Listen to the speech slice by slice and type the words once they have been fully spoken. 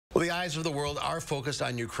Well, the eyes of the world are focused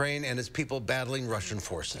on Ukraine and its people battling Russian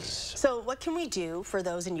forces. So what can we do for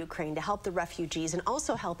those in Ukraine to help the refugees and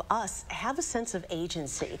also help us have a sense of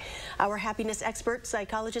agency? Our happiness expert,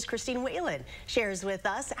 psychologist Christine Whalen, shares with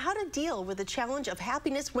us how to deal with the challenge of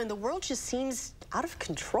happiness when the world just seems out of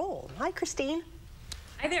control. Hi, Christine.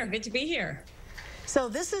 Hi there. Good to be here. So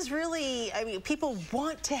this is really, I mean, people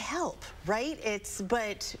want to help, right?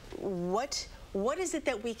 But what is it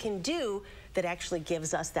that we can do that actually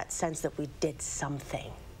gives us that sense that we did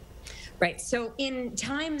something? Right. So in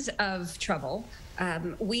times of trouble,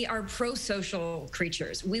 we are prosocial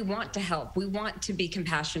creatures. We want to help. We want to be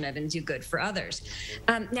compassionate and do good for others.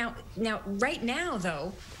 Now, right now,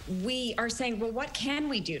 though, we are saying, well, what can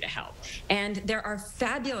we do to help? And there are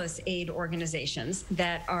fabulous aid organizations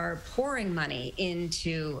that are pouring money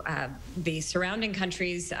into the surrounding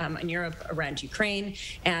countries in Europe around Ukraine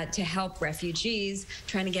to help refugees,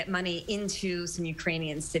 trying to get money into some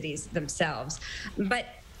Ukrainian cities themselves. But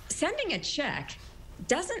sending a check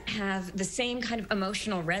doesn't have the same kind of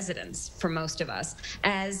emotional resonance for most of us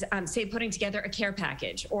as, say, putting together a care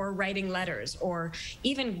package or writing letters or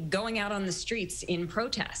even going out on the streets in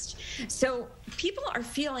protest. So people are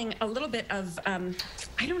feeling a little bit of,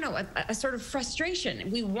 I don't know, a sort of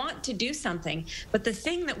frustration. We want to do something, but the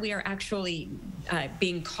thing that we are actually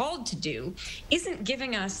being called to do isn't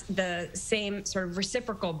giving us the same sort of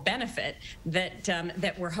reciprocal benefit that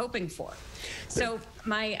that we're hoping for. So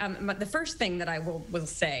the first thing that I will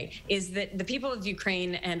say is that the people of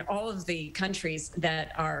Ukraine and all of the countries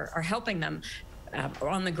that are helping them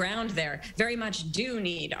on the ground there very much do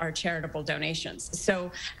need our charitable donations.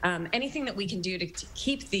 So anything that we can do to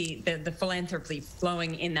keep the philanthropy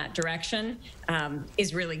flowing in that direction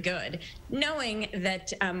is really good, knowing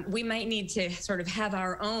that we might need to sort of have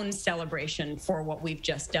our own celebration for what we've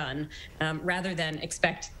just done rather than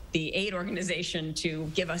expect the aid organization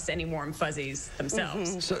to give us any warm fuzzies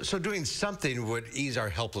themselves. So doing something would ease our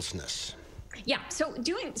helplessness. Yeah, so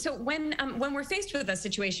when we're faced with a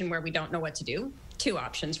situation where we don't know what to do, two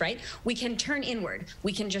options, right? We can turn inward.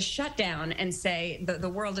 We can just shut down and say the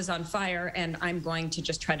world is on fire and I'm going to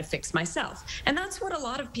just try to fix myself. And that's what a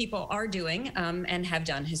lot of people are doing and have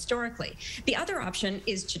done historically. The other option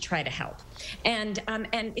is to try to help. And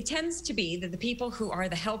it tends to be that the people who are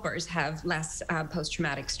the helpers have less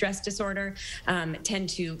post-traumatic stress disorder, tend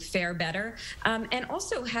to fare better, and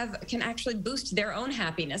also can actually boost their own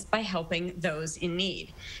happiness by helping those in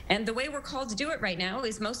need. And the way we're called to do it right now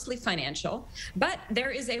is mostly financial, but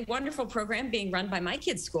there is a wonderful program being run by my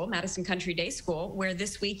kids' school, Madison Country Day School, where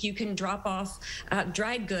this week you can drop off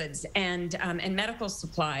dried goods and medical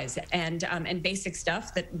supplies and basic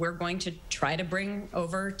stuff that we're going to try to bring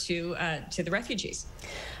over to the refugees.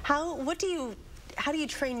 How do you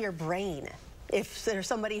train your brain? If there's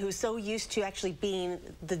somebody who's so used to actually being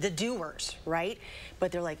the doers, right?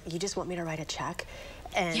 But they're like, you just want me to write a check?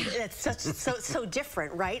 And it's so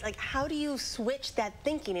different, right? Like, how do you switch that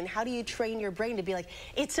thinking and how do you train your brain to be like,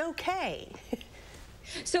 it's okay?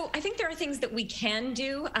 So I think there are things that we can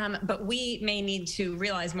do, but we may need to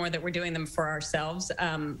realize more that we're doing them for ourselves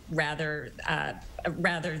rather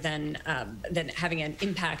than having an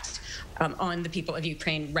impact on the people of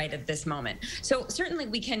Ukraine right at this moment. So certainly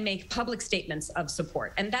we can make public statements of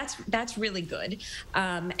support, and that's really good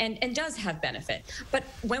and does have benefit. But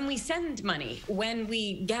when we send money, when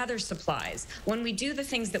we gather supplies, when we do the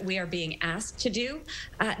things that we are being asked to do,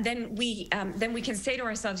 then we can say to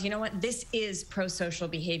ourselves, you know what, this is pro-social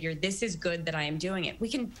behavior. This is good that I am doing it. We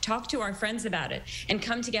can talk to our friends about it and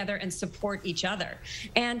come together and support each other.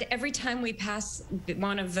 And every time we pass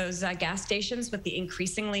one of those gas stations with the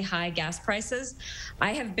increasingly high gas prices,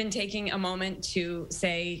 I have been taking a moment to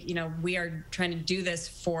say, you know, we are trying to do this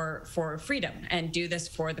for freedom and do this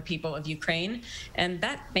for the people of Ukraine. And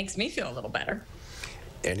that makes me feel a little better.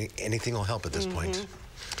 Anything will help at this point.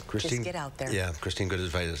 Christine, just get out there. Yeah, Christine, good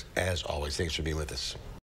advice as always. Thanks for being with us.